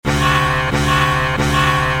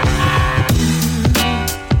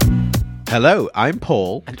Hello, I'm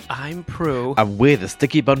Paul. And I'm Prue. And we're the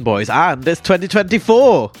Sticky Bun Boys, and it's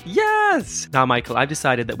 2024! Yes! Now, Michael, I've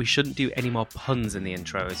decided that we shouldn't do any more puns in the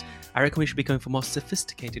intros. I reckon we should be going for more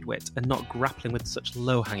sophisticated wit and not grappling with such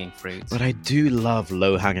low-hanging fruit. But I do love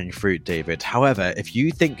low-hanging fruit, David. However, if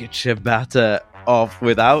you think you're better off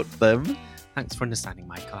without them... Thanks for understanding,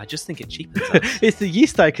 Michael. I just think it cheapens us. It's the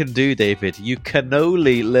least I can do, David. You can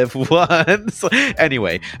only live once.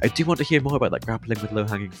 Anyway, I do want to hear more about that grappling with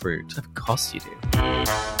low-hanging fruit. Of course you do.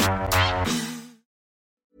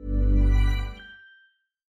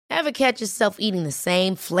 Ever catch yourself eating the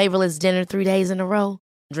same flavorless dinner 3 days in a row?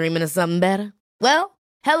 Dreaming of something better? Well,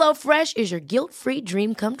 HelloFresh is your guilt-free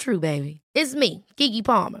dream come true, baby. It's me, Keke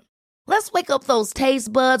Palmer. Let's wake up those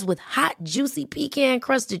taste buds with hot, juicy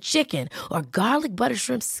pecan-crusted chicken or garlic butter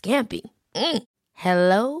shrimp scampi.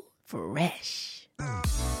 Hello Fresh.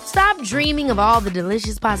 Stop dreaming of all the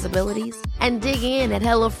delicious possibilities and dig in at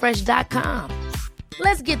HelloFresh.com.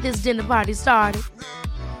 Let's get this dinner party started.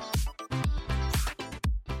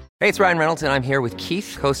 Hey, it's Ryan Reynolds, and I'm here with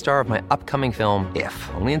Keith, co-star of my upcoming film, If,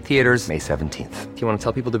 only in theaters May 17th. Do you want to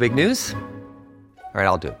tell people the big news? All right,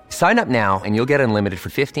 I'll do it. Sign up now and you'll get unlimited for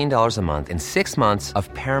 $15 a month and 6 months of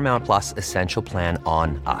Paramount Plus Essential Plan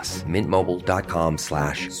on us.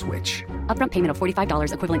 MintMobile.com/switch. Upfront payment of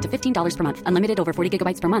 $45 equivalent to $15 per month. Unlimited over 40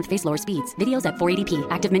 gigabytes per month. Face lower speeds. Videos at 480p.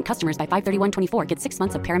 Active Mint customers by 531.24 get 6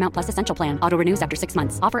 months of Paramount Plus Essential Plan. Auto renews after 6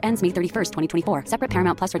 months. Offer ends May 31st, 2024. Separate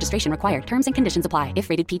Paramount Plus registration required. Terms and conditions apply if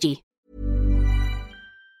rated PG.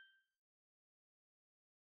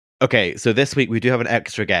 Okay, so this week we do have an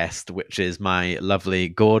extra guest, which is my lovely,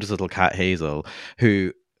 gorgeous little cat Hazel,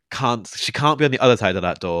 who can't be on the other side of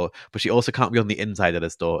that door, but she also can't be on the inside of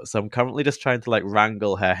this door. So I'm currently just trying to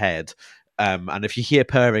wrangle her head. And if you hear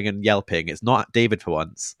purring and yelping, it's not David for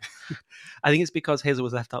once. I think it's because Hazel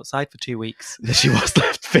was left outside for 2 weeks. She was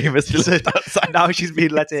famously left outside. Now she's been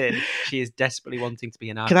let in. She is desperately wanting to be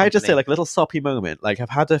in our Can I just say, company. a little soppy moment? I've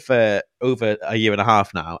had her for over a year and a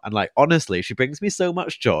half now, and honestly, she brings me so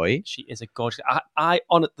much joy. She is a gorgeous... I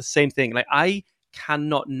on it the same thing. I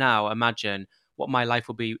cannot now imagine what my life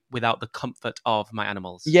will be without the comfort of my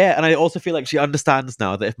animals. Yeah, and I also feel like she understands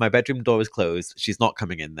now that if my bedroom door is closed, she's not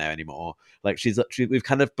coming in there anymore. We've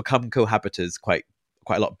kind of become cohabitors quite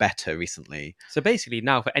a lot better recently. So basically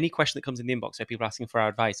now, for any question that comes in the inbox where people are asking for our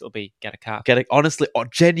advice, it'll be get a cat. Honestly,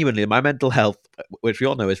 genuinely, my mental health, which we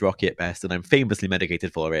all know is rocky at best, and I'm famously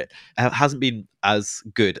medicated for it, hasn't been as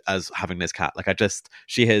good as having this cat.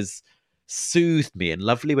 She has soothed me in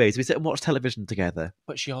lovely ways. We sit and watch television together.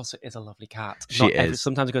 But she also is a lovely cat. She is.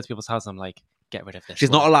 Sometimes I go to people's houses and I'm like, get rid of this.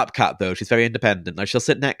 She's not a lap cat, though. She's very independent. She'll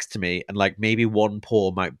sit next to me and maybe one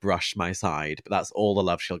paw might brush my side, but that's all the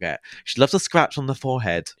love she'll get. She loves a scratch on the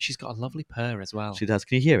forehead. She's got a lovely purr as well. She does.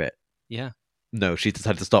 Can you hear it? Yeah. No, she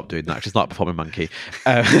decided to stop doing that. She's not a performing monkey.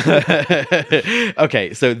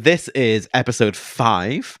 Okay, so this is episode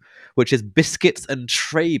 5, which is biscuits and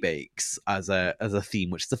tray bakes as a theme,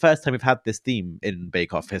 which is the first time we've had this theme in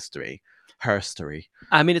Bake Off history. Herstory.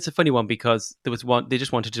 I mean, it's a funny one because there was one, they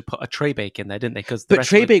just wanted to put a tray bake in there, didn't they? But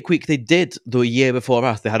Tray Bake Week, they did the year before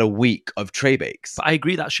us. They had a week of tray bakes. But I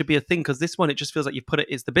agree that should be a thing because this one, it just feels like you put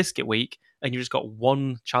it's the biscuit week and you just got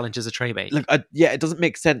one challenge as a tray bake. Yeah, it doesn't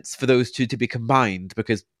make sense for those two to be combined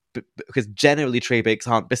because generally tray bakes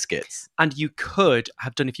aren't biscuits. And you could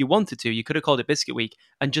have done, if you wanted to, you could have called it Biscuit Week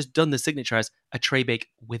and just done the signature as a tray bake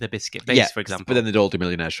with a biscuit base, for example. But then they'd all do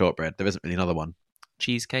Millionaire Shortbread. There isn't really another one.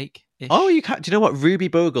 Cheesecake. Oh, you can. Do you know what? Ruby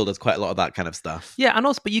Bogle does quite a lot of that kind of stuff. Yeah, and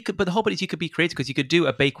also, but the whole point is you could be creative because you could do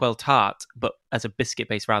a Bakewell tart, but as a biscuit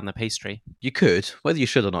base rather than a pastry. You could. Whether you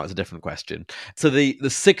should or not is a different question. So the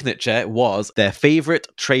signature was their favourite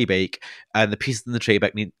tray bake, and the pieces in the tray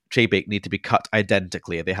bake need to be cut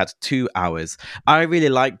identically. They had 2 hours. I really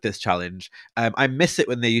liked this challenge. I miss it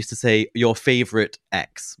when they used to say your favourite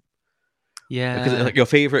X. Yeah, because it's your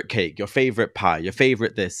favourite cake, your favourite pie, your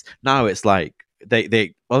favourite this. Now it's they're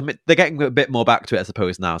getting a bit more back to it, I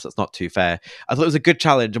suppose, now, so it's not too fair. I thought it was a good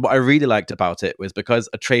challenge, and what I really liked about it was because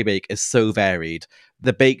a tray bake is so varied,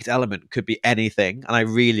 the baked element could be anything, and I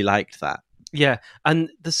really liked that. Yeah, and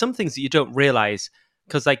there's some things that you don't realise,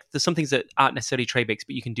 because there's some things that aren't necessarily tray bakes,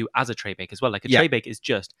 but you can do as a tray bake as well. Tray bake is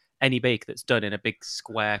just any bake that's done in a big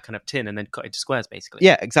square kind of tin and then cut into squares, basically.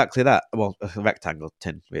 Yeah, exactly that. Well, a rectangle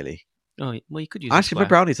tin, really. Oh, well, you could use Actually, my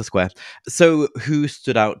brownie's a square. So, who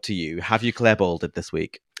stood out to you? Have you Claire Balded this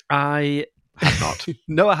week? I have not.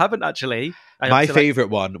 No, I haven't actually. My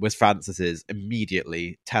favourite one was Francis's.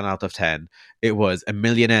 Immediately, 10 out of 10. It was a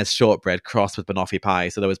Millionaire's Shortbread crossed with banoffee pie.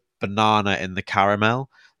 So there was banana in the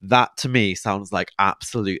caramel. That to me sounds like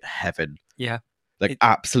absolute heaven. Yeah. Like,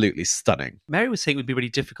 absolutely stunning. Mary was saying it would be really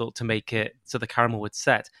difficult to make it so the caramel would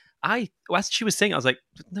set. As she was saying, I was like,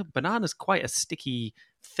 no, banana's quite a sticky,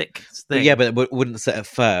 thick thing. Yeah, but it wouldn't set it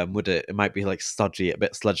firm, would it? It might be like sludgy, a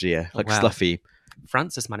bit sludgier, like sluffy.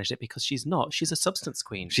 Frances managed it because she's not. She's a substance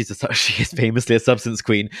queen. She is famously a substance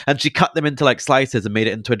queen, and she cut them into like slices and made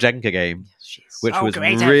it into a Jenga game, which was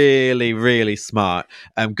really, really smart.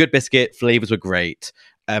 Good biscuit, flavors were great.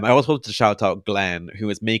 I also wanted to shout out Glenn, who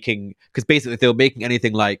was making, because basically if they were making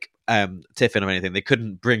anything like tiffin or anything, they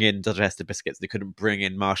couldn't bring in digestive biscuits, they couldn't bring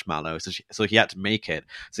in marshmallow, so he had to make it.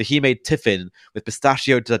 So he made tiffin with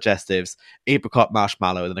pistachio digestives, apricot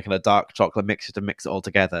marshmallow, and then a kind of dark chocolate mixture to mix it all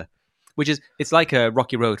together. Which is, it's like a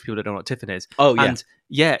Rocky Road for people that don't know what tiffin is. Oh, yeah. And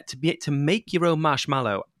yeah, to make your own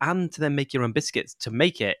marshmallow and to then make your own biscuits, to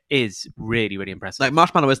make it is really, really impressive. Like,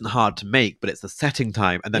 marshmallow isn't hard to make, but it's the setting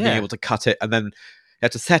time and then being able to cut it, and then you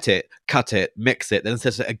have to set it, cut it, mix it, then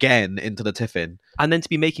set it again into the tiffin. And then to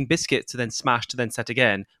be making biscuits to then smash to then set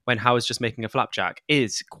again when Howard's just making a flapjack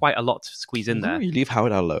is quite a lot to squeeze in there. You leave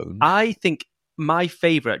Howard alone. I think my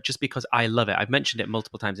favourite, just because I love it, I've mentioned it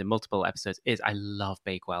multiple times in multiple episodes, is I love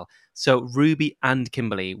Bakewell. So Ruby and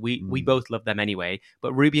Kimberly, we both love them anyway,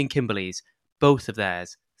 but Ruby and Kimberly's, both of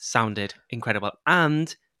theirs sounded incredible.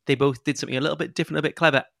 And they both did something a little bit different, a bit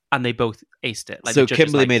clever, and they both aced it. Like, so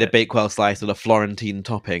Kimberly made a Bakewell slice with a Florentine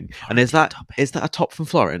topping. And is that a top from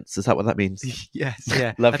Florence? Is that what that means? Yes,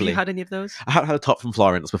 yeah. Lovely. Have you had any of those? I haven't had a top from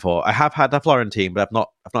Florence before. I have had a Florentine, but I've not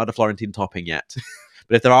had a Florentine topping yet.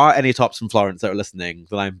 But if there are any tops from Florence that are listening,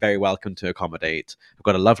 then I'm very welcome to accommodate. I've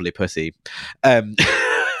got a lovely pussy.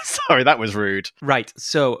 Sorry, that was rude. Right,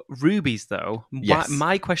 so Ruby's, though, yes.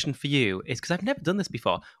 My question for you is, because I've never done this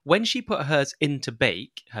before, when she put hers into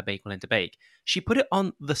bake, her Bakewell into bake, she put it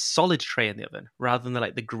on the solid tray in the oven rather than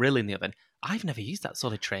the grill in the oven. I've never used that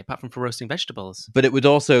solid tray apart from for roasting vegetables. But it would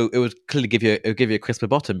clearly give you a crisper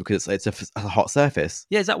bottom because it's a hot surface.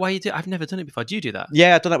 Yeah, is that why you do it? I've never done it before. Do you do that?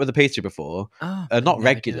 Yeah, I've done that with a pastry before. Oh, not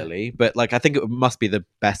regularly, but I think it must be the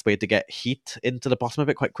best way to get heat into the bottom of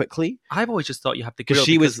it quite quickly. I've always just thought you have to grill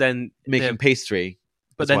she was then making pastry.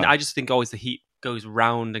 But then I just think always the heat goes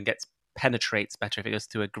round and penetrates better if it goes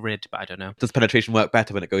through a grid, but I don't know. Does penetration work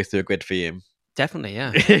better when it goes through a grid for you? Definitely,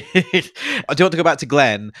 yeah. Do you want to go back to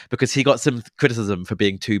Glenn? Because he got some criticism for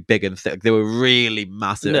being too big and thick. They were really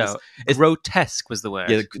massive. No, grotesque was the word.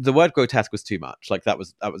 Yeah, the word grotesque was too much. That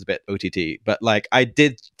was a bit OTT. But I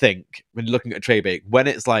did think, when looking at a tray bake, when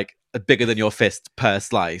it's bigger than your fist per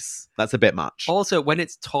slice, that's a bit much. Also, when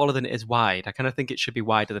it's taller than it is wide, I kind of think it should be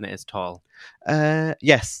wider than it is tall.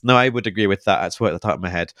 Yes, no, I would agree with that. That's what at the top of my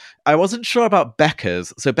head. I wasn't sure about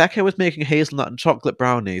Becca's. So Becca was making hazelnut and chocolate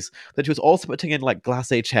brownies, but she was also putting in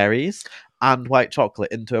glacé cherries and white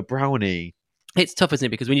chocolate into a brownie. It's tough, isn't it?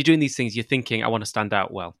 Because when you're doing these things, you're thinking, I want to stand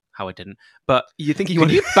out. Well, Howard didn't. But you're thinking, Can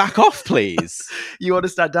you back off, please? You want to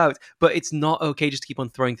stand out. But it's not okay just to keep on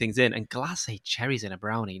throwing things in. And glacé cherries in a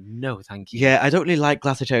brownie, no thank you. Yeah, I don't really like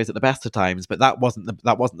glacé cherries at the best of times, but that wasn't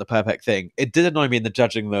the perfect thing. It did annoy me in the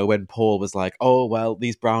judging, though, when Paul was like, oh, well,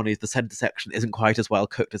 these brownies, the centre section isn't quite as well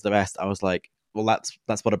cooked as the rest. I was like, well,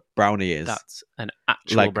 that's what a brownie is. That's an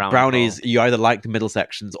actual brownie. Brownies, you either like the middle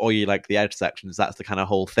sections or you like the edge sections. That's the kind of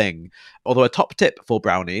whole thing. Although a top tip for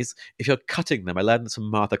brownies, if you're cutting them, I learned this from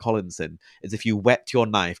Martha Collinson, is if you wet your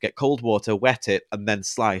knife, get cold water, wet it, and then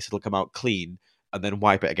slice, it'll come out clean, and then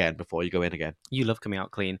wipe it again before you go in again. You love coming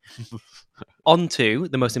out clean. On to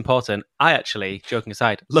the most important. I actually, joking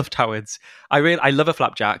aside, loved Howard's. I love a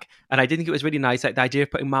flapjack, and I did think it was really nice, the idea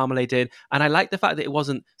of putting marmalade in, and I like the fact that it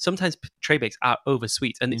wasn't. Sometimes tray bakes are over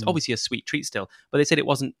sweet, and it's obviously a sweet treat still, but they said it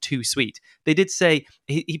wasn't too sweet. They did say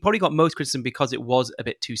he probably got most criticism because it was a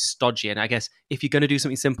bit too stodgy, and I guess if you're going to do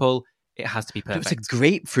something simple, it has to be perfect. It was a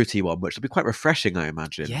grapefruity one, which will be quite refreshing, I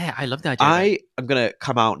imagine. Yeah, I love the idea. I am going to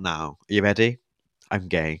come out now. Are you ready? I'm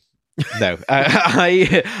gay. No,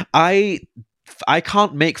 I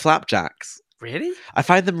can't make flapjacks. Really? I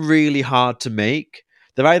find them really hard to make.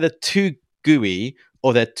 They're either too gooey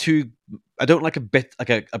or they're too. I don't like a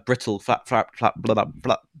brittle flapjack.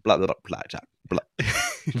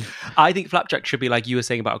 I think flapjack should be like you were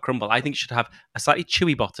saying about a crumble. I think it should have a slightly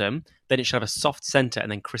chewy bottom, then it should have a soft center, and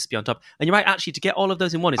then crispy on top. And you might actually, to get all of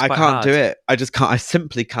those in one, it's quite hard. I can't do it. I just can't. I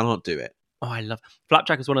simply cannot do it. Oh, I love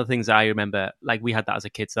flapjack. Is one of the things that I remember. We had that as a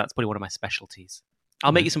kid, so that's probably one of my specialties.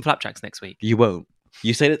 I'll make you some flapjacks next week. You won't.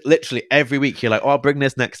 You say it literally every week. You're like, oh, I'll bring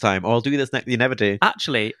this next time, or I'll do this next. You never do.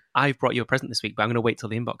 Actually, I've brought you a present this week, but I'm going to wait till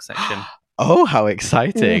the inbox section. Oh, how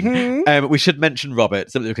exciting. Mm-hmm. We should mention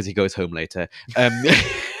Robert, simply because he goes home later.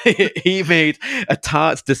 He made a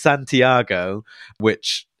tarte de Santiago,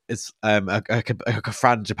 which is a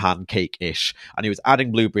frangipan cake-ish, and he was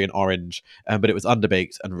adding blueberry and orange, but it was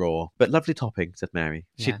underbaked and raw. But lovely topping, said Mary.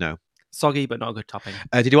 Yeah. She'd know. Soggy, but not a good topping.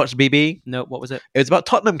 Did you watch BB? No, what was it? It was about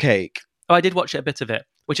Tottenham cake. Oh, I did watch it, a bit of it,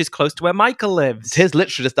 which is close to where Michael lives. Tis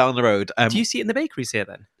literally just down the road. Do you see it in the bakeries here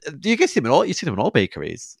then? You can see them in all. You see them in all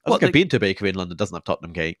bakeries. I What, think I've like- been to a bakery in London that doesn't have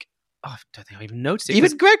Tottenham cake. Oh, I don't think I even noticed it.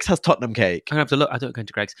 Even Greg's has Tottenham cake. I'm going to have to look. I don't go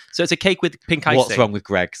into Greg's. So it's a cake with pink icing. What's wrong with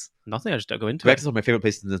Greg's? Nothing, I just don't go into Greg's it. is one of my favourite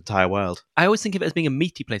places in the entire world. I always think of it as being a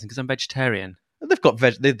meaty place because I'm vegetarian. And they've got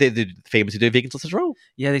they famously do a vegan sausage roll.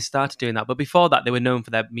 Yeah, they started doing that. But before that, they were known for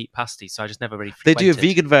their meat pasties, so I just never really They do a frequented.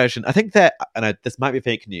 vegan version. I think they're, and this might be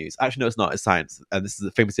fake news. Actually, no, it's not. It's science. And this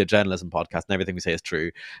is famously a journalism podcast, and everything we say is true.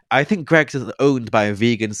 I think Greg's is owned by a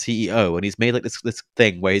vegan CEO, and he's made like this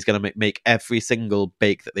thing where he's going to make every single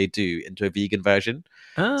bake that they do into a vegan version.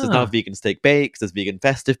 So there's now Ah. vegan steak bakes, there's vegan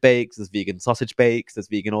festive bakes, there's vegan sausage bakes, there's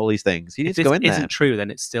vegan all these things. You need If to this go in there. isn't true, then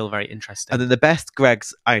it's still very interesting. And then the best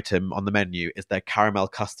Greg's item on the menu is their caramel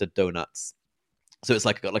custard donuts. So it's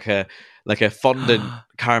got like a fondant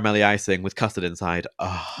caramelly icing with custard inside.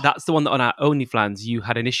 Oh. That's the one that on our OnlyFans you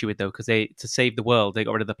had an issue with, though, because to save the world, they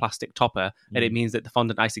got rid of the plastic topper, and it means that the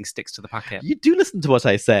fondant icing sticks to the packet. You do listen to what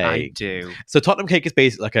I say. I do. So Tottenham cake is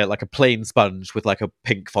basically like a plain sponge with like a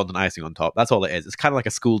pink fondant icing on top. That's all it is. It's kind of like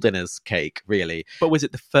a school dinner's cake, really. But was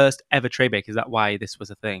it the first ever tray bake? Is that why this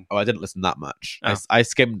was a thing? Oh, I didn't listen that much. Oh. I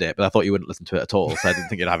skimmed it, but I thought you wouldn't listen to it at all, so I didn't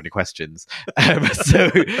think you'd have any questions.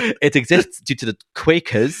 So it exists due to the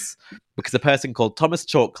Quakers, because a person called Thomas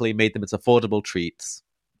Chalkley made them as affordable treats.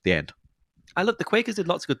 The end. I look, the Quakers did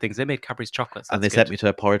lots of good things. They made Cadbury's chocolates. And they That's sent good. me to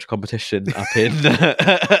a porridge competition up in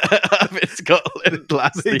Scotland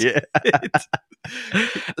last year.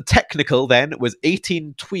 The technical then was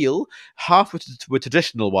 18 tweel, half were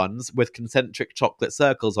traditional ones with concentric chocolate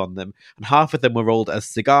circles on them, and half of them were rolled as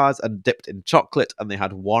cigars and dipped in chocolate, and they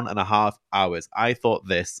had 1.5 hours. I thought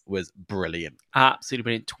this was brilliant. Absolutely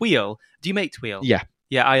brilliant. Tweel. Do you make tweel? Yeah.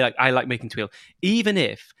 Yeah, I like making tweel. Even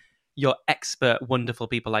if you're expert, wonderful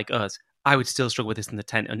people like us, I would still struggle with this in the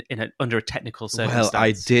tent under a technical circumstance. Well,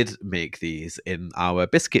 I did make these in our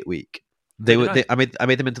biscuit week. They Oh, were. did I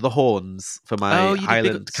made them into the horns for my you did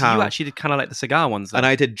Highland big, cow. so you actually did kind of like the cigar ones. Then. And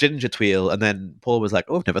I did ginger tweel, and then Paul was like,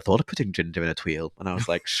 "Oh, I've never thought of putting ginger in a tweel." And I was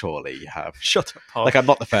like, "Surely you have." Shut up, Paul. Like, I'm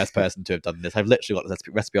not the first person to have done this. I've literally got this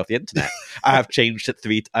recipe off the internet. I have changed it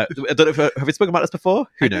 3. I don't know if have we spoken about this before.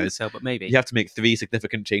 Who I think knows? so, but maybe. You have to make 3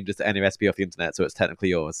 significant changes to any recipe off the internet, so it's technically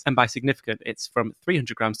yours. And by significant, it's from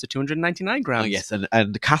 300 grams to 299 grams. Oh yes,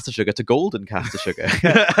 and caster sugar to golden caster sugar.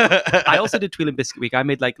 I also did tweel and biscuit week. I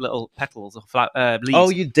made like little petals or leaves. Oh,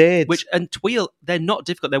 you did. And tweel, they're not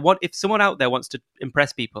difficult. If someone out there wants to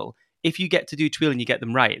impress people, if you get to do tweel and you get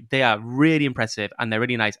them right, they are really impressive and they're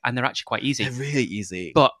really nice and they're actually quite easy. They're really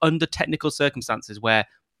easy. But under technical circumstances where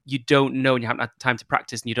you don't know and you haven't had time to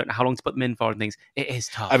practice and you don't know how long to put them in for and things, it is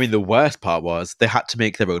tough. I mean, the worst part was they had to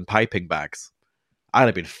make their own piping bags. I'd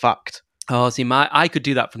have been fucked. oh, see, I could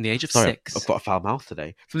do that from the age of Sorry, 6. I've got a foul mouth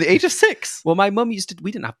today. From the age of 6. Well, my mum we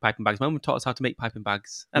didn't have piping bags. My mum taught us how to make piping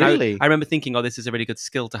bags. And Really? I remember thinking, oh, this is a really good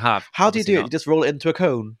skill to have. How do you do Obviously it? not. You just roll it into a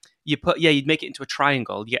cone. You'd make it into a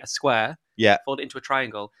triangle. You get a square, Yeah. fold it into a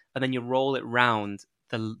triangle, and then you roll it round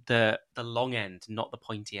the long end, not the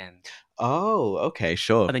pointy end. Oh, okay,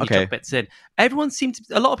 sure. And then you okay. tuck bits in. A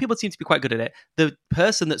lot of people seem to be quite good at it. The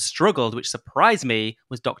person that struggled, which surprised me,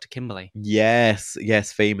 was Dr. Kimberly. Yes,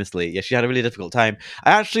 famously. Yeah, she had a really difficult time.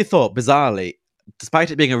 I actually thought, bizarrely,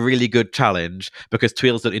 despite it being a really good challenge, because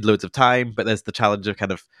tweels don't need loads of time, but there's the challenge of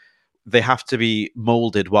kind of they have to be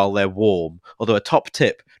molded while they're warm. Although a top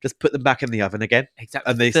tip, just put them back in the oven again. Exactly.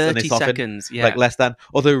 And they 30 soften, seconds. Yeah. like less than.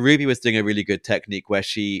 Although Ruby was doing a really good technique where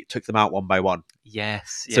she took them out one by one.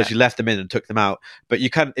 yes. So Yeah. she left them in and took them out. But you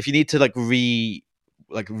can, if you need to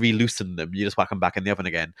re-loosen them, you just whack them back in the oven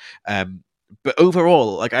again. But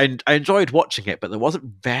overall, like I enjoyed watching it, but there wasn't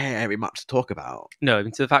very much to talk about. No, I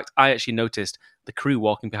mean, to the fact I actually noticed the crew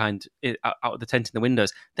walking behind out of the tent in the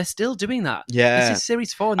windows. They're still doing that. Yeah. This is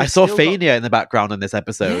series 4. And I they've saw still got- Fania in the background in this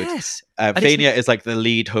episode. Yes. And it's- Fania is like the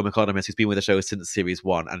lead home economist who's been with the show since series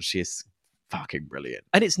 1, and she is fucking brilliant.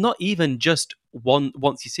 And it's not even just one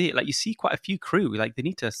once you see it. Like, you see quite a few crew. Like, they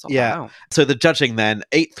need to sort Yeah. that out. So the judging then,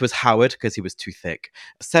 8th was Howard because he was too thick.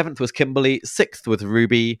 7th was Kimberly. 6th was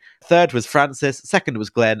Ruby. 3rd was Francis. 2nd was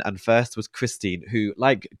Glenn, and 1st was Christine, who,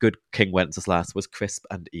 like good King Wenceslas, was crisp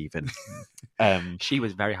and even. She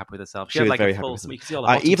was very happy with herself. She had was like very a happy full with smile. herself. You could see all the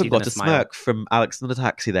I bottom even teeth got in a her smile. smirk from Alex in the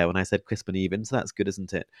taxi there when I said crisp and even, so that's good,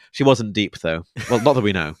 isn't it? She wasn't deep, though. Well, not that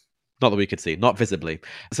we know. Not that we could see, not visibly.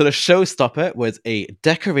 So the showstopper was a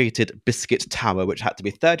decorated biscuit tower, which had to be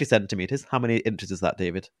 30 centimetres. How many inches is that,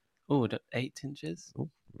 David? Oh, 8 inches?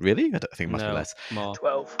 Really? I don't think it must be No, less. more.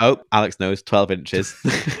 12. Oh, Alex knows, 12 inches.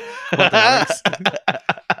 Well done, Alex.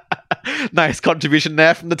 Nice contribution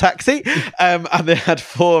there from the taxi. And they had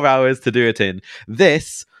 4 hours to do it in.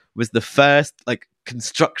 This was the first like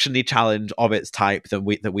construction-y challenge of its type that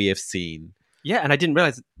we have seen. Yeah, and I didn't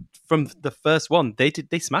realize from the first one they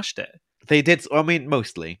smashed it. They did. I mean,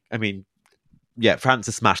 mostly. I mean, yeah,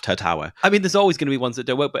 Frances smashed her tower. I mean, there's always going to be ones that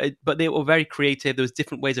don't work, but they were very creative. There was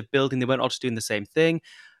different ways of building. They weren't all just doing the same thing.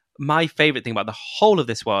 My favorite thing about the whole of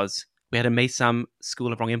this was we had a Maysam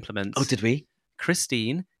School of Wrong Implements. Oh, did we?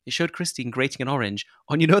 It showed Christine grating an orange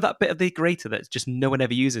on, you know, that bit of the grater that just no one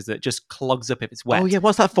ever uses that just clogs up if it's wet. Oh, yeah.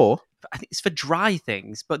 What's that for? I think it's for dry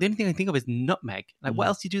things, but the only thing I think of is nutmeg. Like, what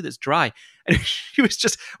else do you do that's dry? And she was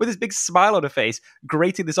just with this big smile on her face,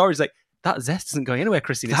 grating this orange. Like, that zest isn't going anywhere,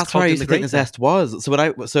 Christine. It's That's where I clogged in used to think the grater. zest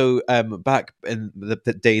was. So back in the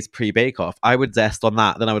days pre-Bake Off, I would zest on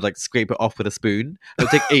that. Then I would like scrape it off with a spoon. It would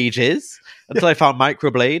take ages until I found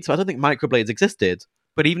microblades. So I don't think microblades existed.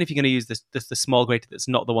 But even if you're going to use the small grater that's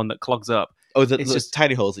not the one that clogs up, Oh, the It's just-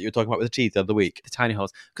 tiny holes that you were talking about with the cheese the other week. the tiny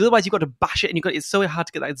holes, because otherwise you've got to bash it, and it's so hard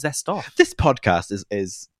to get that zest off. This podcast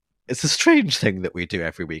is it's a strange thing that we do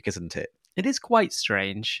every week, isn't it? It is quite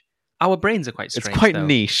strange. Our brains are quite strange. It's quite though.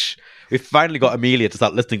 niche. We've finally got Amelia to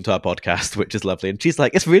start listening to our podcast, which is lovely. And she's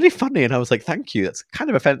like, it's really funny. And I was like, thank you. That's kind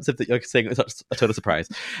of offensive that you're saying it was such a total surprise.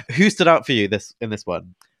 Who stood out for you in this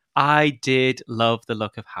one? I did love the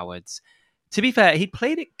look of Howard's. To be fair, he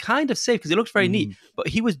played it kind of safe because it looked very neat, but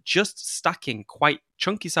he was just stacking quite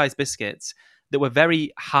chunky sized biscuits that were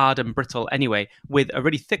very hard and brittle anyway, with a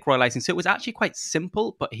really thick royal icing. So it was actually quite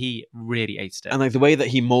simple, but he really aced it. And like the way that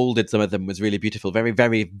he molded some of them was really beautiful. Very,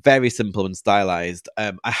 very, very simple and stylized.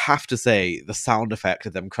 I have to say, the sound effect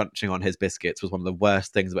of them crunching on his biscuits was one of the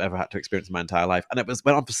worst things I've ever had to experience in my entire life. And it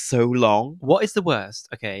went on for so long. What is the worst,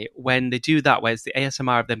 okay, when they do that, where it's the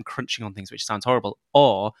ASMR of them crunching on things, which sounds horrible,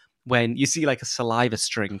 or when you see like a saliva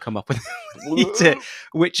string come up with eat it,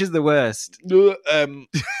 which is the worst?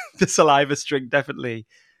 The saliva string, definitely.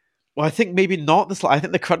 Well, I think maybe not I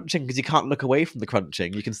think the crunching, because you can't look away from the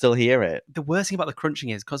crunching. You can still hear it. The worst thing about the crunching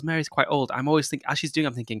is, because Mary's quite old, I'm always thinking, as she's doing,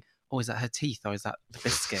 I'm thinking, oh, is that her teeth or is that the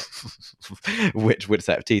biscuit? Which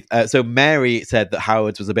set of teeth. So Mary said that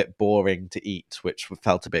Howard's was a bit boring to eat, which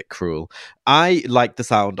felt a bit cruel. I liked the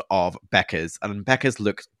sound of Becca's, and Becca's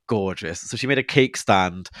looked gorgeous. So she made a cake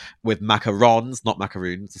stand with macarons, not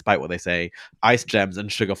macaroons, despite what they say, ice gems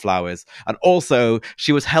and sugar flowers. And also,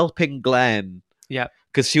 she was helping Glenn. Yeah.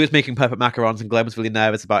 Because she was making perfect macarons and Glenn was really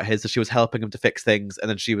nervous about his, so she was helping him to fix things. And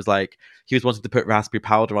then she was like, he was wanting to put raspberry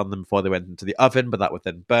powder on them before they went into the oven, but that would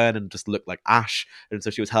then burn and just look like ash. And so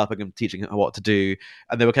she was helping him, teaching him what to do.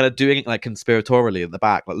 And they were kind of doing it like conspiratorially at the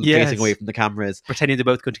back, like Yes. facing away from the cameras. Pretending they're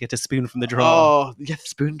both going to get a spoon from the drawer. Oh, yeah, the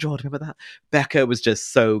spoon drawer. Do you remember that? Becca was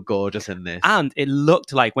just so gorgeous in this. And it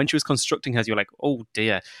looked like when she was constructing hers, you were like, oh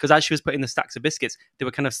dear. Because as she was putting the stacks of biscuits, they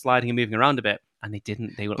were kind of sliding and moving around a bit. And they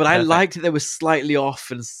didn't. They were But I perfect. liked it. They were slightly off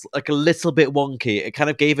and like a little bit wonky. It kind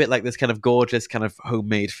of gave it like this kind of gorgeous, kind of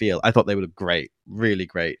homemade feel. I thought they would look great, really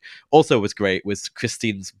great. Also, was great was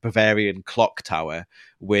Christine's Bavarian clock tower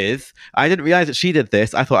with. I didn't realize that she did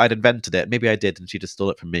this. I thought I'd invented it. Maybe I did, and she just stole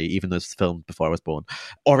it from me, even though it was filmed before I was born.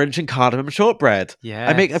 Orange and cardamom shortbread. Yeah.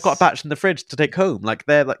 I've got a batch in the fridge to take home.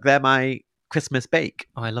 They're my Christmas bake.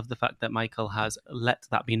 Oh, I love the fact that Michael has let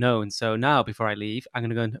that be known. So now, before I leave, I'm going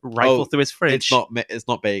to go and rifle through his fridge. It's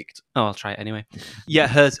not baked. Oh, I'll try it anyway. Yeah,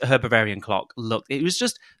 her Bavarian clock looked, it was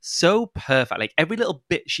just so perfect. Like every little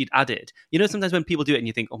bit she'd added. You know, sometimes when people do it and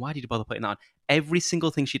you think, oh, why did you bother putting that on? Every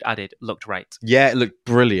single thing she'd added looked right. Yeah, it looked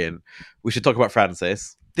brilliant. We should talk about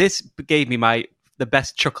Frances. This gave me the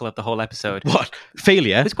best chuckle of the whole episode. What?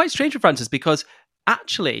 Failure? It was quite strange for Frances because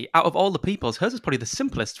actually, out of all the people's, hers was probably the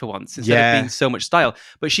simplest for once instead of being so much style.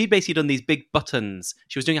 But she'd basically done these big buttons.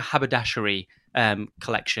 She was doing a haberdashery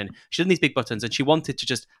collection. She'd done these big buttons and she wanted to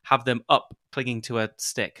just have them up clinging to a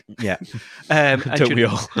stick. Yeah. And Don't we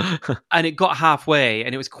all? and it got halfway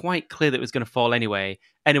and it was quite clear that it was going to fall anyway.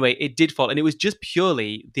 Anyway, it did fall and it was just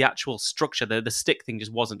purely the actual structure. The stick thing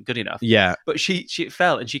just wasn't good enough. Yeah. But she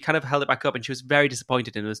fell and she kind of held it back up and she was very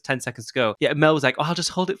disappointed and it was 10 seconds to go. Yeah, Mel was like, oh, I'll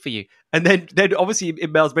just hold it for you. And then obviously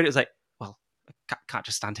in Mel's brain it was like, well, I can't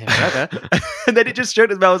just stand here forever. And then it just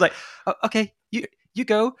showed as Mel was like, oh, okay, you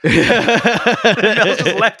go. And Mel's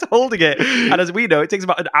just left holding it. And as we know, it takes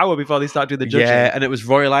about an hour before they start doing the judging. Yeah, and it was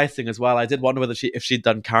royal icing as well. I did wonder whether if she'd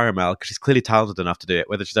done caramel, because she's clearly talented enough to do it,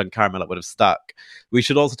 whether she'd done caramel, it would have stuck. We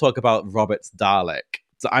should also talk about Robert's Dalek.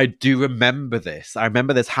 So I do remember this. I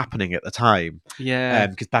remember this happening at the time. Yeah.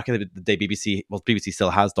 Because back in the day, BBC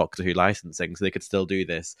still has Doctor Who licensing, so they could still do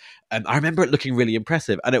this. I remember it looking really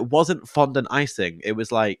impressive. And it wasn't fondant icing. It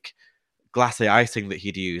was like glacé icing that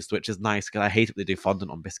he'd used, which is nice because I hate it when they do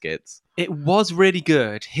fondant on biscuits. It was really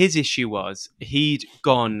good. His issue was he'd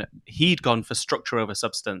gone for structure over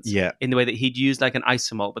substance. Yeah. In the way that he'd used like an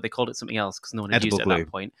isomalt, but they called it something else because no one had Edible used it at glue.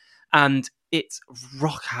 that point. And it's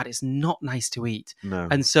rock hard. It's not nice to eat. No.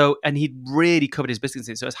 And he'd really covered his biscuits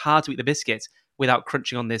in it, so it's hard to eat the biscuits without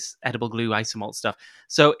crunching on this edible glue isomalt stuff.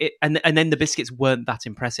 So and then the biscuits weren't that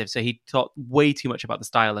impressive. So he thought way too much about the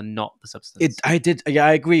style and not the substance. I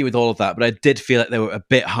agree with all of that, but I did feel like they were a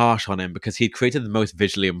bit harsh on him because he'd created the most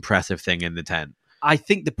visually impressive thing in the tent. I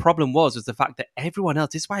think the problem was the fact that everyone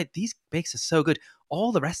else, this is why these bakes are so good,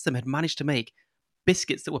 all the rest of them had managed to make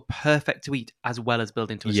biscuits that were perfect to eat as well as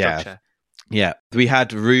build into a structure. Yeah, we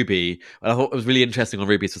had Ruby, and I thought it was really interesting on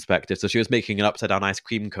Ruby's perspective. So she was making an upside-down ice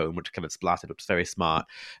cream cone, which kind of splattered, which was very smart.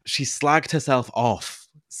 She slagged herself off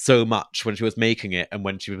so much when she was making it and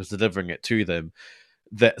when she was delivering it to them.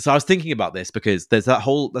 So I was thinking about this because there's a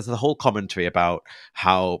whole commentary about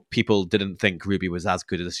how people didn't think Ruby was as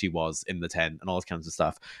good as she was in the tent and all this kinds of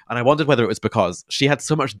stuff. And I wondered whether it was because she had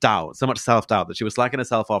so much doubt, so much self-doubt that she was slagging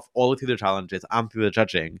herself off all through the challenges and through the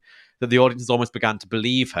judging that the audiences almost began to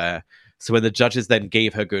believe her. So when the judges then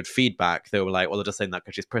gave her good feedback, they were like, well, they're just saying that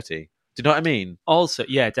because she's pretty. Do you know what I mean? Also,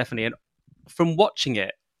 yeah, definitely. And from watching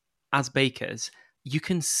it as bakers, you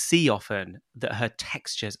can see often that her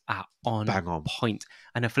textures are on point.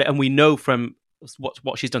 And we know from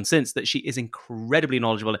what she's done since that she is incredibly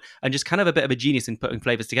knowledgeable and just kind of a bit of a genius in putting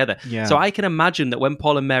flavors together. Yeah. So I can imagine that when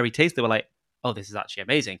Paul and Mary tasted, they were like, oh, this is actually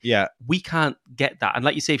amazing. Yeah. We can't get that. And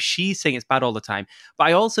like you say, if she's saying it's bad all the time. But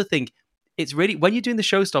I also think it's really, when you're doing the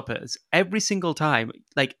showstoppers, every single time,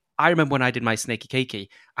 like I remember when I did my snaky cakey,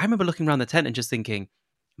 I remember looking around the tent and just thinking,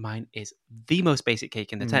 mine is the most basic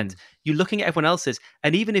cake in the tent. You're looking at everyone else's,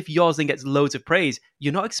 and even if yours then gets loads of praise,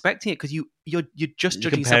 you're not expecting it because you're just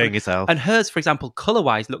judging yourself. And hers, for example,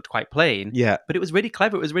 color-wise looked quite plain. Yeah, but it was really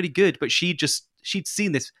clever. It was really good. But she'd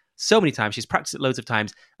seen this so many times. She's practiced it loads of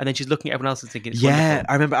times, and then she's looking at everyone else and thinking, it's wonderful.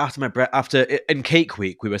 I remember after in Cake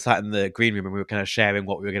Week, we were sat in the green room and we were kind of sharing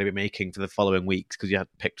what we were going to be making for the following weeks because you had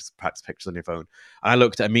practice pictures on your phone. And I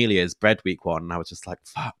looked at Amelia's bread week one, and I was just like,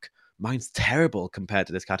 fuck. Mine's terrible compared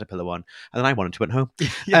to this caterpillar one, and then I wanted to went home.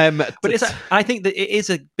 But I think that it is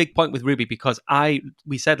a big point with Ruby because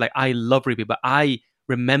we said like I love Ruby, but I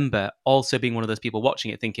remember also being one of those people watching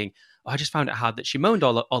it thinking, oh, I just found it hard that she moaned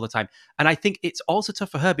all the time. And I think it's also tough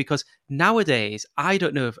for her because nowadays I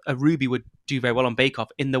don't know if a Ruby would do very well on Bake Off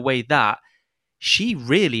in the way that she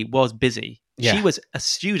really was busy. Yeah. She was a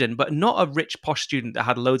student, but not a rich, posh student that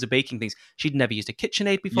had loads of baking things. She'd never used a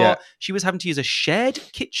KitchenAid before. Yeah. She was having to use a shared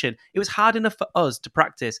kitchen. It was hard enough for us to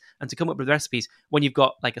practice and to come up with recipes when you've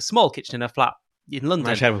got like a small kitchen in a flat in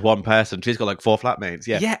London. I shared with one person. She's got like 4 flatmates.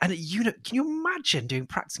 Yeah. Yeah. And can you imagine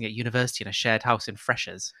practicing at university in a shared house in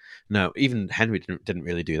Freshers? No, even Henry didn't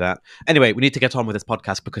really do that. Anyway, we need to get on with this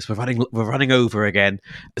podcast because we're running over again.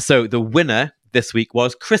 So the winner this week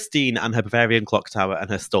was Christine and her Bavarian clock tower and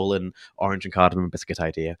her stolen orange and cardamom biscuit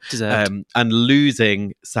idea. And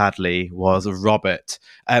losing, sadly, was Robert.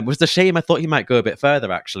 Which is a shame. I thought he might go a bit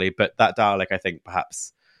further, actually. But that Dalek, I think,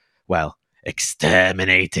 perhaps, well,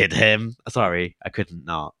 exterminated him. Sorry, I couldn't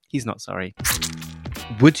not. He's not sorry.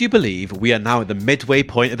 Would you believe we are now at the midway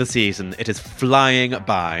point of the season? It is flying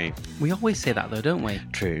by. We always say that though, don't we?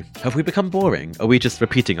 True. Have we become boring? Are we just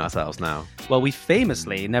repeating ourselves now? Well, we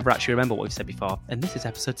famously never actually remember what we've said before, and this is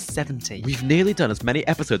episode 70. We've nearly done as many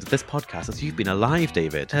episodes of this podcast as you've been alive,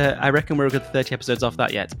 David. I reckon we're a good 30 episodes off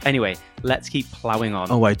that yet. Anyway, let's keep ploughing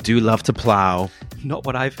on. Oh, I do love to plough. Not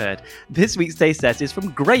what I've heard. This week's taste test is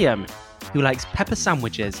from Graham, who likes pepper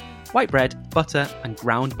sandwiches, white bread, butter, and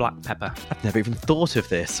ground black pepper. I've never even thought of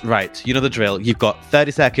this. Right, you know the drill. You've got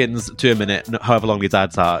 30 seconds to a minute, however long these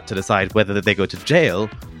ads are, to decide whether they go to jail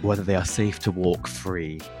or whether they are safe to walk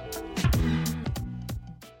free.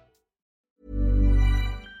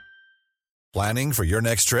 Planning for your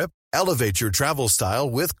next trip? Elevate your travel style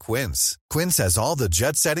with Quince. Quince has all the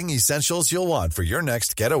jet-setting essentials you'll want for your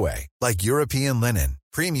next getaway, like European linen,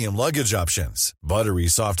 premium luggage options, buttery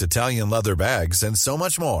soft Italian leather bags, and so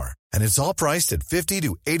much more. And it's all priced at 50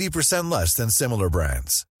 to 80% less than similar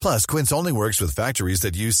brands. Plus, Quince only works with factories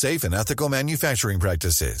that use safe and ethical manufacturing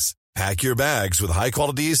practices. Pack your bags with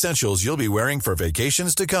high-quality essentials you'll be wearing for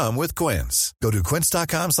vacations to come with Quince. Go to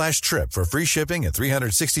quince.com/trip for free shipping and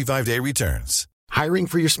 365-day returns. Hiring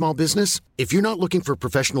for your small business? If you're not looking for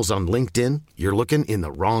professionals on LinkedIn, you're looking in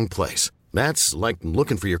the wrong place. That's like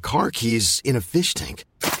looking for your car keys in a fish tank.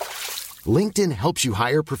 LinkedIn helps you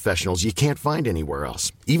hire professionals you can't find anywhere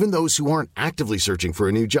else, even those who aren't actively searching for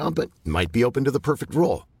a new job but might be open to the perfect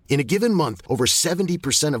role. In a given month, over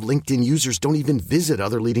 70% of LinkedIn users don't even visit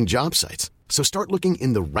other leading job sites. So start looking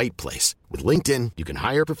in the right place. With LinkedIn, you can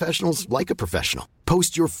hire professionals like a professional.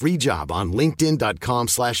 Post your free job on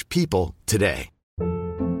linkedin.com/people today.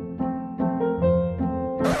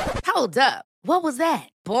 Hold up. What was that?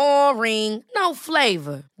 Boring. No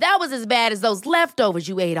flavor. That was as bad as those leftovers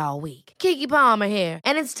you ate all week. Keke Palmer here,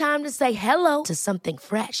 and it's time to say hello to something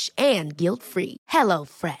fresh and guilt-free. Hello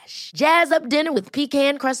Fresh. Jazz up dinner with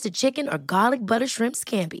pecan-crusted chicken or garlic butter shrimp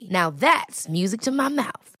scampi. Now that's music to my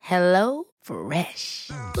mouth. Hello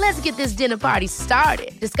Fresh. Let's get this dinner party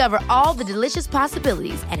started. Discover all the delicious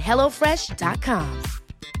possibilities at hellofresh.com.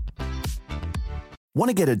 Want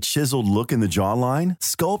to get a chiseled look in the jawline?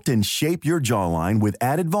 Sculpt and shape your jawline with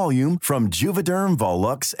added volume from Juvederm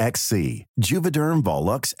Volux XC. Juvederm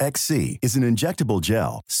Volux XC is an injectable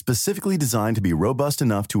gel specifically designed to be robust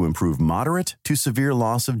enough to improve moderate to severe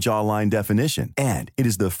loss of jawline definition. And it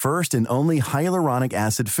is the first and only hyaluronic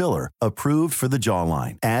acid filler approved for the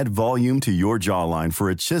jawline. Add volume to your jawline for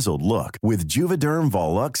a chiseled look with Juvederm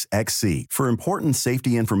Volux XC. For important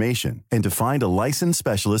safety information and to find a licensed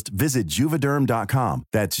specialist, visit Juvederm.com.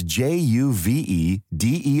 That's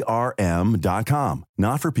Juvederm.com.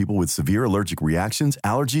 Not for people with severe allergic reactions,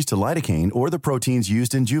 allergies to lidocaine, or the proteins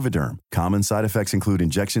used in Juvederm. Common side effects include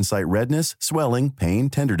injection site redness, swelling, pain,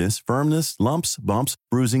 tenderness, firmness, lumps, bumps,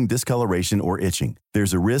 bruising, discoloration, or itching.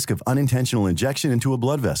 There's a risk of unintentional injection into a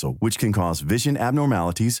blood vessel, which can cause vision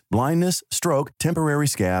abnormalities, blindness, stroke, temporary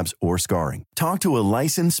scabs, or scarring. Talk to a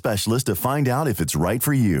licensed specialist to find out if it's right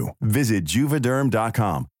for you. Visit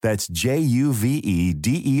Juvederm.com. That's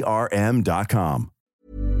Juvederm.com.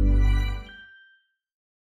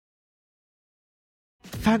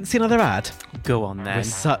 Fancy another ad? Go on then. We're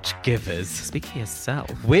such givers. Speak for yourself.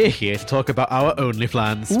 We're here to talk about our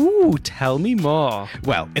OnlyFlans. Ooh, tell me more.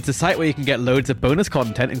 Well, it's a site where you can get loads of bonus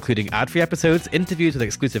content, including ad-free episodes, interviews with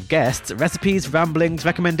exclusive guests, recipes, ramblings,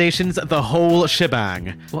 recommendations, the whole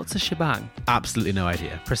shebang. What's a shebang? Absolutely no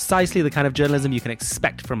idea. Precisely the kind of journalism you can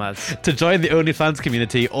expect from us. To join the OnlyFans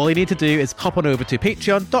community, all you need to do is hop on over to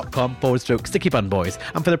patreon.com/StickyBunBoys,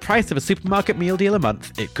 and for the price of a supermarket meal deal a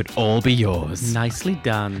month, it could all be yours. Nicely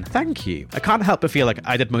done. Thank you. I can't help but feel like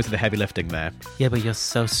I did most of the heavy lifting there. Yeah, but you're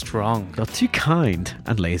so strong. You're too kind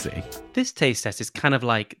and lazy. This taste test is kind of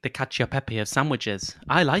like the cacio e pepe of sandwiches.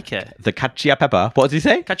 I like it. The cacio e pepe? What did you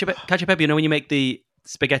say? Cacio e pepe, you know when you make the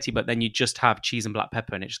spaghetti, but then you just have cheese and black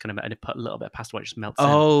pepper, and it just kind of, and it put a little bit of pasta, it just melts in.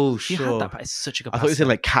 Oh, You sure. had that, it's such a good I pasta. thought you said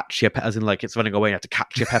like catch your pepper, as in like it's running away, you have to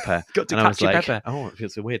catch your pepper. Got to and I catch was your like, pepper. oh, it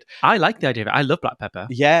feels so weird. I like the idea of it. I love black pepper.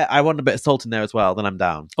 Yeah, I want a bit of salt in there as well, then I'm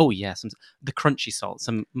down. Oh, yeah. The crunchy salt,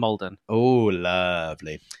 some Malden. Oh,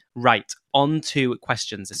 lovely. Right, on to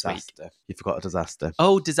questions this week. Disaster. You forgot a disaster.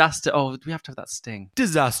 Oh, disaster. Oh, we have to have that sting.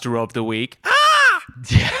 Disaster of the week.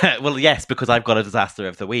 Yeah, well, yes, because I've got a disaster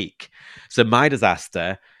of the week. So my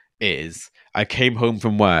disaster is I came home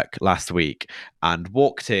from work last week and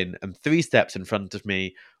walked in, and 3 steps in front of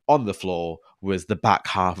me on the floor was the back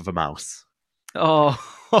half of a mouse. Oh.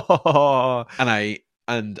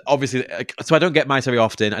 And obviously, so I don't get mice very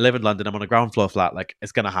often. I live in London. I'm on a ground floor flat. Like,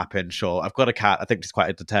 it's going to happen, sure. I've got a cat. I think it's quite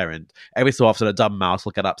a deterrent. Every so often, a dumb mouse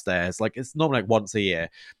will get upstairs. Like, it's normally like once a year.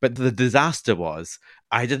 But the disaster was,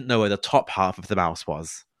 I didn't know where the top half of the mouse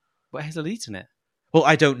was. What has eaten it? Well,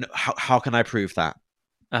 I don't know. How can I prove that?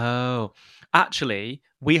 Oh, actually,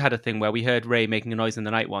 we had a thing where we heard Ray making a noise in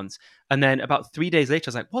the night once. And then about 3 days later, I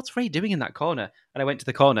was like, what's Ray doing in that corner? And I went to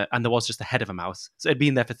the corner and there was just the head of a mouse. So it'd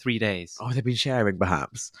been there for 3 days. Oh, they've been sharing,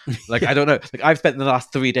 perhaps. Like, I don't know. Like, I've spent the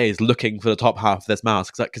last 3 days looking for the top half of this mouse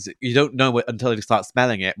because you don't know it until you start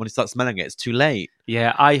smelling it. When you start smelling it, it's too late.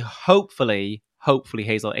 Yeah, I hopefully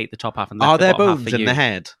Hazel ate the top half and left Are the there bottom half bones for in you. the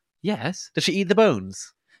head? Yes. Does she eat the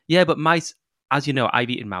bones? Yeah, but mice, as you know, I've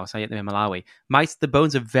eaten mouse. I ate them in Malawi. Mice, the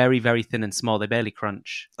bones are very, very thin and small. They barely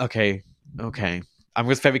crunch. Okay. I'm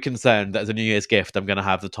just very concerned that as a New Year's gift, I'm going to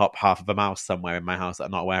have the top half of a mouse somewhere in my house that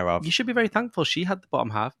I'm not aware of. You should be very thankful. She had the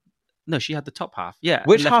bottom half. No, she had the top half. Yeah.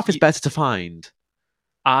 Which left half is you- better to find?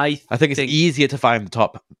 I think it's easier to find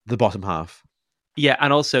the bottom half. Yeah,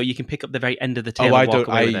 and also you can pick up the very end of the tail. Oh, I and walk don't.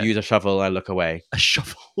 away I with it. use a shovel. I look away. A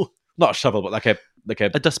shovel. Not a shovel, but like a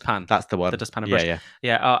dustpan. That's the one. The dustpan and brush. Yeah.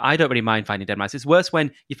 Yeah, I don't really mind finding dead mice. It's worse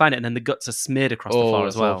when you find it and then the guts are smeared across the floor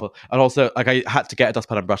as it's well. awful. And also, like, I had to get a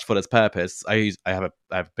dustpan and brush for this purpose. I have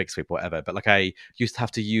a big sweep or whatever, but like I used to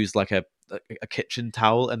have to use like a kitchen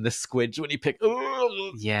towel and this squidge when you pick.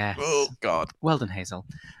 Yes. Oh God. Well done, Hazel.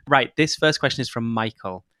 Right, this first question is from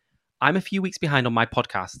Michael. I'm a few weeks behind on my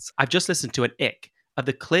podcasts. I've just listened to an ick of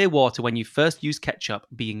the clear water when you first use ketchup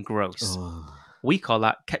being gross. Oh. We call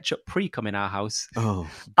that ketchup pre-cum in our house. Oh,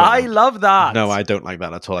 I God. love that. No, I don't like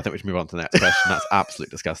that at all. I think we should move on to the next question. That's absolutely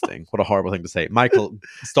disgusting. What a horrible thing to say. Michael,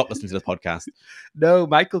 stop listening to this podcast. No,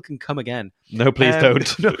 Michael can come again. No, please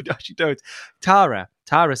don't. No, actually don't. Tara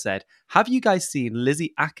said, have you guys seen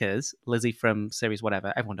Lizzie Ackers, Lizzie from series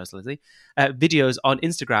whatever, everyone knows Lizzie, videos on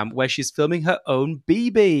Instagram where she's filming her own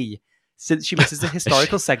BB? Since she misses the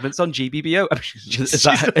historical segments on GBBO. I mean, Is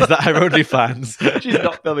that her OnlyFans? She's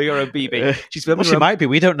not filming her own BB. She's filming Well, her she own, might be.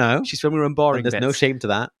 We don't know. She's filming her own boring And there's bits. no shame to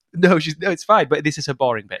that. No, it's fine, but this is her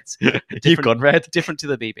boring bits. You've gone red. Different to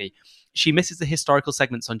the BB. She misses the historical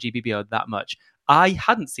segments on GBBO that much. I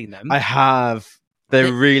hadn't seen them. I have.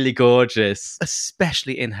 They're really gorgeous.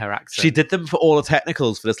 Especially in her accent. She did them for all the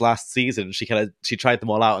technicals for this last season. She tried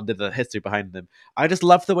them all out and did the history behind them. I just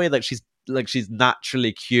love the way that she's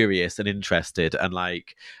naturally curious and interested, and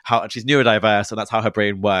like how she's neurodiverse, and that's how her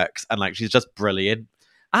brain works, and like she's just brilliant.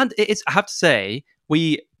 And it's, I have to say,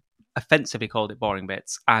 we offensively called it boring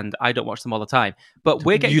bits, and I don't watch them all the time. But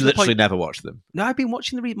we're getting You to the literally point... never watch them. No, I've been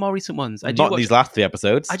watching the more recent ones. I do Not watch... these last 3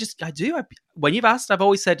 episodes. I do. When you've asked, I've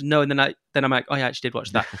always said no, and then I'm like, oh yeah, I actually did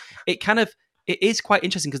watch that. It is quite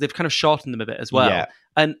interesting because they've kind of shortened them a bit as well. Yeah.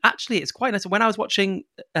 And actually, it's quite nice. When I was watching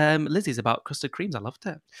Lizzie's about custard creams, I loved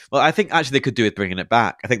it. Well, I think actually they could do with bringing it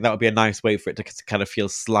back. I think that would be a nice way for it to kind of feel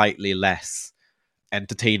slightly less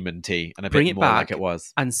entertainment-y and a Bring bit it more back like it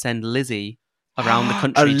was. and send Lizzie around the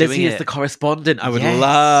country doing Lizzie is it. the correspondent. I would Yes.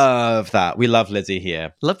 love that. We love Lizzie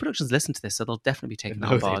here. Love Productions listen to this, so they'll definitely be taking that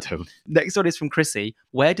No, on they board. don't. Next one is from Chrissy.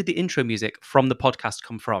 Where did the intro music from the podcast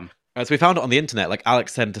come from? So we found it on the internet. Like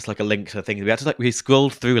Alex sent us like a link to the thing. We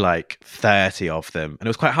scrolled through like 30 of them, and it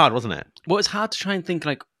was quite hard, wasn't it? Well, it's hard to try and think,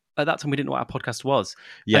 like, at that time we didn't know what our podcast was.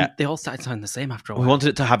 Yeah. And they all started sounding the same after a while. We wanted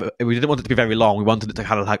it to have. We didn't want it to be very long. We wanted it to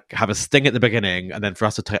kind of like have a sting at the beginning, and then for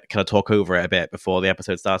us to kind of talk over it a bit before the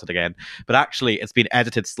episode started again. But actually, it's been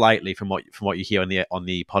edited slightly from what you hear on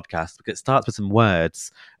the podcast, because it starts with some words.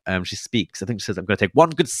 She speaks. I think she says, "I'm going to take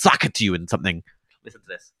one good suck at you," and something. Listen to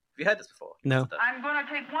this. Have you heard this before? No. I'm gonna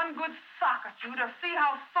take one good sock at you to see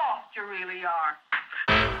how soft you really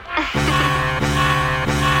are.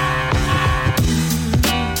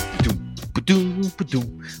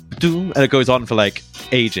 And it goes on for like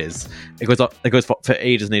ages. It goes for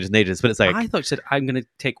ages and ages and ages. But it's like I thought you said, I'm going to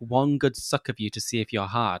take one good suck of you to see if you're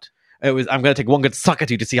hard. I'm going to take one good suck at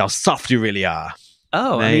you to see how soft you really are.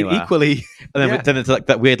 Oh, There I mean, you are. equally. And then, Yeah. then it's like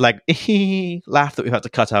that weird like laugh that we've had to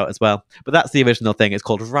cut out as well. But that's the original thing. It's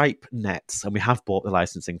called Ripe Nets, and we have bought the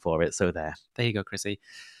licensing for it. So there. There you go, Chrissy.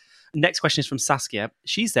 Next question is from Saskia.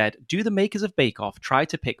 She said, do the makers of Bake Off try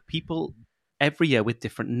to pick people every year with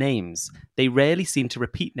different names? They rarely seem to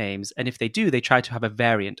repeat names, and if they do, they try to have a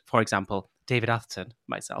variant. For example, David Atherton,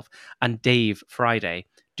 myself, and Dave Friday.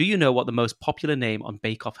 Do you know what the most popular name on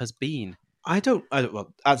Bake Off has been?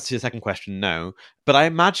 Well, answer to your second question, no. But I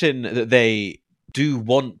imagine that they do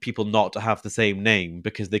want people not to have the same name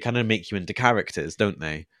because they kind of make you into characters, don't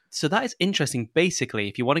they? So that is interesting. Basically,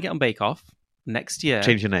 if you want to get on Bake Off next year,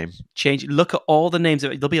 Change your name. Look at all the names.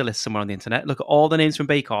 There'll be a list somewhere on the internet. Look at all the names from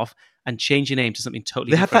Bake Off and change your name to something totally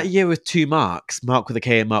They had different. that year with 2 Marks, Mark with a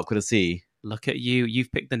K and Mark with a C. Look at you.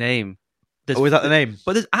 You've picked the name. Oh, is that the name?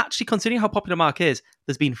 But there's actually, considering how popular Mark is,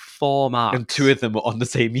 there's been 4 Marks. And 2 of them were on the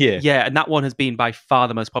same year. Yeah, and that one has been by far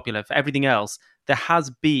the most popular. For everything else, there has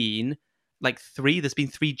been like 3. There's been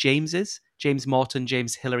 3 Jameses. James Morton,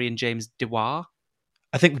 James Hillary, and James Dewar.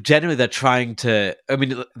 I think generally they're trying to. I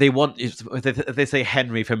mean, they want. If they say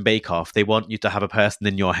Henry from Bake Off, they want you to have a person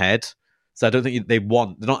in your head. So I don't think they're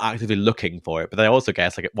not actively looking for it, but they also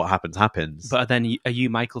guess like what happens. But then, are you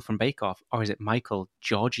Michael from Bake Off, or is it Michael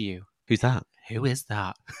Giorgio? Who's that? Who is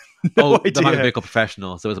that? Oh, idea. the Michael Bake Off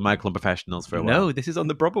Professional. So it was a Michael and Professionals for a while. No, this is on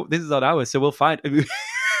the Bravo. This is on ours, so we'll find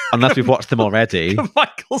Unless we've watched them already.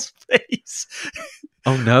 Michael's face.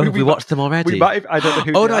 Oh no, we watched them already. We might have, I don't know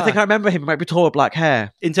who. Oh they no, I are. think I remember him. He might be tall with black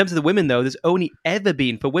hair. In terms of the women, though, there's only ever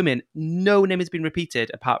been, for women, no name has been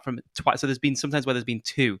repeated apart from twice. So there's been sometimes where there's been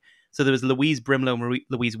 2. So there was Louise Brimlow and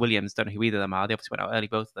Louise Williams. Don't know who either of them are. They obviously went out early,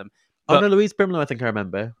 both of them. Oh But- no, Louise Brimlow, I think I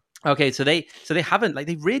remember. Okay, so they haven't, like,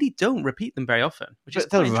 they really don't repeat them very often, which is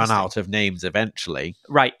But they'll quite run interesting. out of names eventually.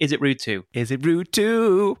 Right, is it rude to? Is it rude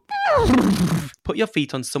to? Put your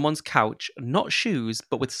feet on someone's couch, not shoes,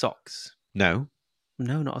 but with socks. No,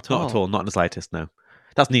 No, not at all. not at all. Not in the slightest, no.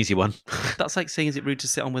 That's an easy one. That's like saying, is it rude to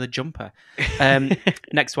sit on with a jumper?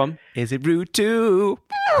 Next one. Is it rude to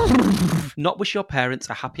not wish your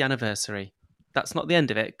parents a happy anniversary? That's not the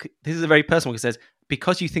end of it. This is a very personal one. It says,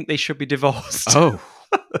 because you think they should be divorced. Oh.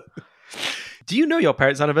 Do you know your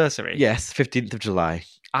parents' anniversary? Yes, 15th of July.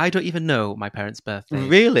 I don't even know my parents' birthday.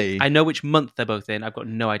 Really? I know which month they're both in. I've got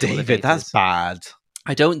no idea what the David, date that's is. bad.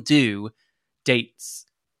 I don't do dates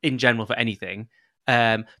in general for anything.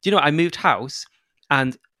 Do you know, I moved house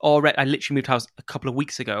and I literally moved house a couple of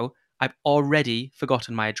weeks ago. I've already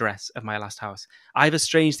forgotten my address of my last house. I have a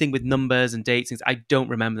strange thing with numbers and dates. Things I don't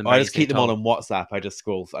remember them. I just keep them all on WhatsApp. I just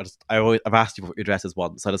scroll. I've asked you what your address is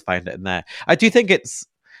once. I just find it in there. I do think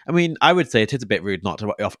I would say it is a bit rude not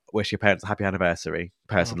to wish your parents a happy anniversary,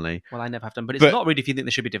 personally. Well, I never have done, but it's not rude if you think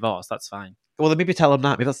they should be divorced. That's fine. Well, then maybe tell them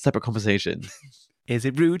that. Maybe that's a separate conversation. Is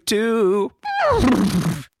it rude too?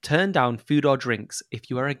 Turn down food or drinks if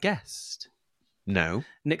you are a guest. No.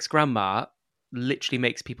 Nick's grandma literally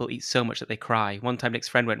makes people eat so much that they cry. One time Nick's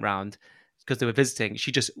friend went round because they were visiting.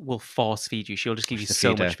 She just will force feed you. She'll just give you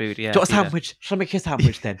so much food. Yeah, do you want a sandwich? Shall I make you a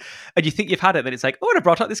sandwich then? And you think you've had it, then it's like, oh, and I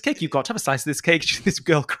brought out this cake. You've got to have a slice of this cake. This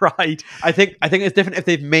girl cried. I think it's different if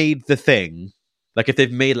they've made the thing. Like if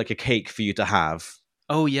they've made like a cake for you to have.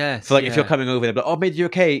 Oh, yes. So like if you're coming over, they're like, oh, I made you a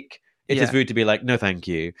cake. It is Yeah. rude to be like, no, thank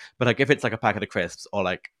you. But like if it's like a packet of crisps or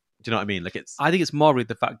like, do you know what I mean? Like I think it's more rude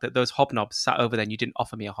the fact that those hobnobs sat over there and you didn't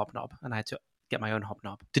offer me a hobnob and I had to get my own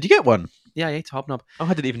hobnob. Did you get one? Yeah, I ate a hobnob. Oh,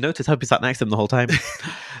 I didn't even notice. I'd be sat next to them the whole time.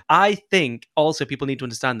 I think also people need to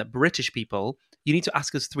understand that British people, you need to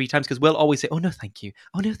ask us 3 times because we'll always say, oh, no, thank you.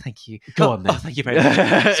 Oh, no, thank you. Go on then. Oh, thank you very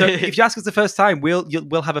much. So if you ask us the first time,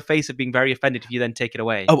 we'll have a face of being very offended if you then take it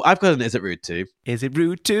away. Oh, I've got an is it rude too? Is it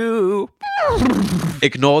rude too?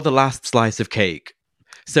 Ignore the last slice of cake.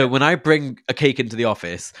 So when I bring a cake into the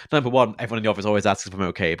office, number one, everyone in the office always asks if I'm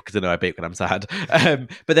okay because they know I bake when I'm sad.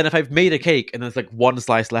 But then if I've made a cake and there's like one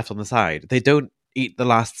slice left on the side, they don't eat the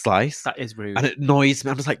last slice. That is rude. And it annoys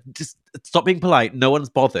me. I'm just like, just stop being polite. No one's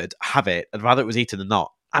bothered. Have it. I'd rather it was eaten than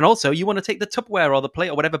not. And also, you want to take the Tupperware or the plate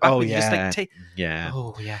or whatever back with you. Just like take. Yeah.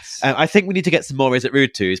 Oh, yes. I think we need to get some more Is It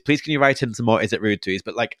Rude To's. Please can you write in some more Is It Rude To's?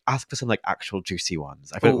 But like ask for some like actual juicy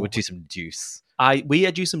ones. I think we'll do some juice. We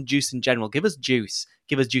do some juice in general. Give us juice.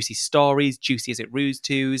 Give us juicy stories. Juicy Is It Rude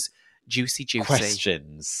To's. Juicy.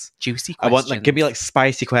 Questions. Juicy questions. I want like give me like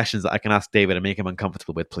spicy questions that I can ask David and make him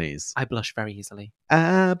uncomfortable with, please. I blush very easily.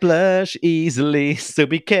 I blush easily, so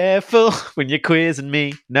be careful when you're quizzing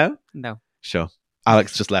me. No? No. Sure.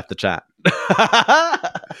 Alex just left the chat.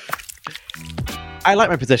 I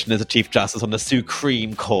like my position as a Chief Justice on the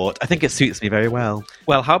Supreme Court. I think it suits me very well.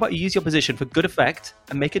 Well, how about you use your position for good effect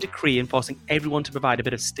and make a decree enforcing everyone to provide a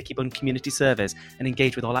bit of Sticky Bun community service and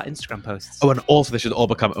engage with all our Instagram posts. Oh, and also they should all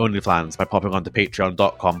become OnlyFans by popping onto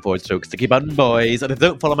patreon.com/StickyBunBoys. And if you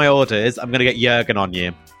don't follow my orders, I'm going to get Jurgen on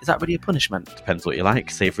you. Is that really a punishment? Depends what you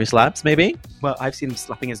like. Savoury slabs, maybe? Well, I've seen him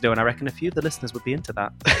slapping his dough and I reckon a few of the listeners would be into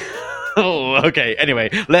that. Oh, okay. Anyway,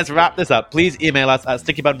 let's wrap this up. Please email us at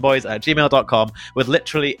stickybunboys@gmail.com with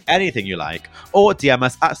literally anything you like, or DM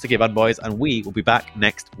us at stickybunboys, and we will be back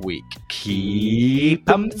next week. Keep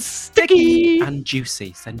them sticky And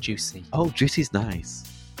juicy. Send juicy. Oh, juicy's nice.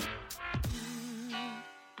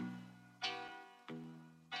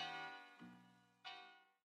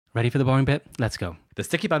 Ready for the boring bit? Let's go. The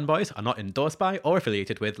Sticky Bun Boys are not endorsed by or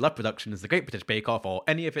affiliated with Love Productions, The Great British Bake Off, or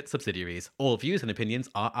any of its subsidiaries. All views and opinions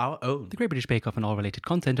are our own. The Great British Bake Off and all related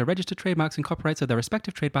content are registered trademarks and copyrights of their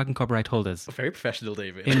respective trademark and copyright holders. Very professional,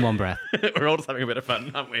 David. In one breath. We're all just having a bit of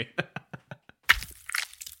fun, aren't we?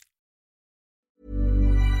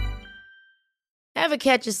 Ever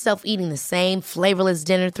catch yourself eating the same flavorless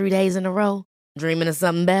dinner 3 days in a row? Dreaming of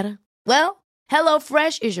something better? Well,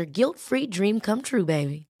 HelloFresh is your guilt-free dream come true,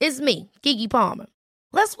 baby. It's me, Keke Palmer.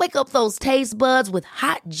 Let's wake up those taste buds with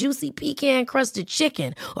hot, juicy pecan-crusted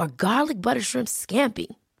chicken or garlic butter shrimp scampi.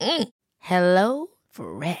 Hello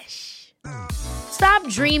Fresh. Stop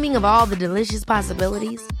dreaming of all the delicious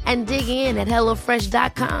possibilities and dig in at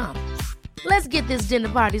HelloFresh.com. Let's get this dinner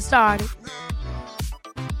party started.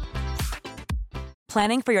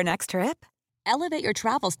 Planning for your next trip? Elevate your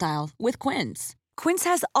travel style with Quince. Quince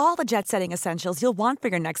has all the jet-setting essentials you'll want for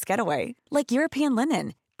your next getaway, like European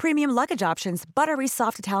linen, premium luggage options, buttery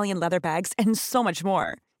soft Italian leather bags, and so much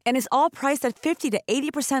more. And is all priced at 50 to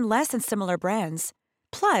 80% less than similar brands.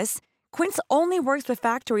 Plus, Quince only works with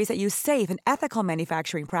factories that use safe and ethical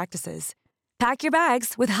manufacturing practices. Pack your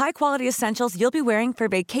bags with high-quality essentials you'll be wearing for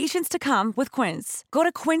vacations to come with Quince. Go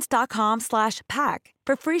to quince.com/pack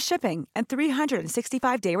for free shipping and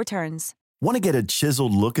 365-day returns. Want to get a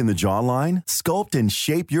chiseled look in the jawline? Sculpt and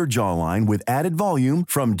shape your jawline with added volume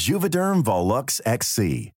from Juvederm Volux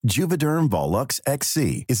XC. Juvederm Volux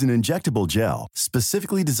XC is an injectable gel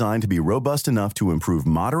specifically designed to be robust enough to improve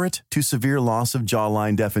moderate to severe loss of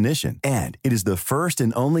jawline definition. And it is the first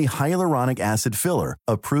and only hyaluronic acid filler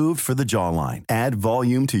approved for the jawline. Add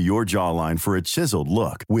volume to your jawline for a chiseled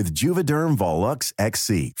look with Juvederm Volux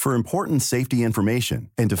XC. For important safety information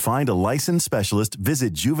and to find a licensed specialist,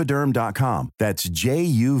 visit Juvederm.com. That's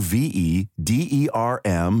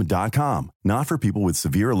Juvederm.com. Not for people with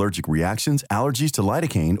severe allergic reactions, allergies to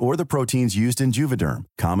lidocaine, or the proteins used in Juvederm.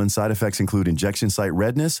 Common side effects include injection site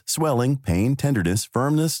redness, swelling, pain, tenderness,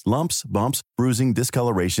 firmness, lumps, bumps, bruising,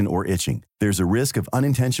 discoloration, or itching. There's a risk of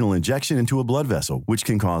unintentional injection into a blood vessel, which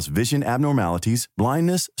can cause vision abnormalities,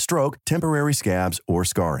 blindness, stroke, temporary scabs, or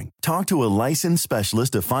scarring. Talk to a licensed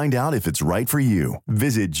specialist to find out if it's right for you.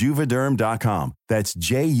 Visit Juvederm.com. That's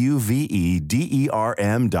Juvederm.com.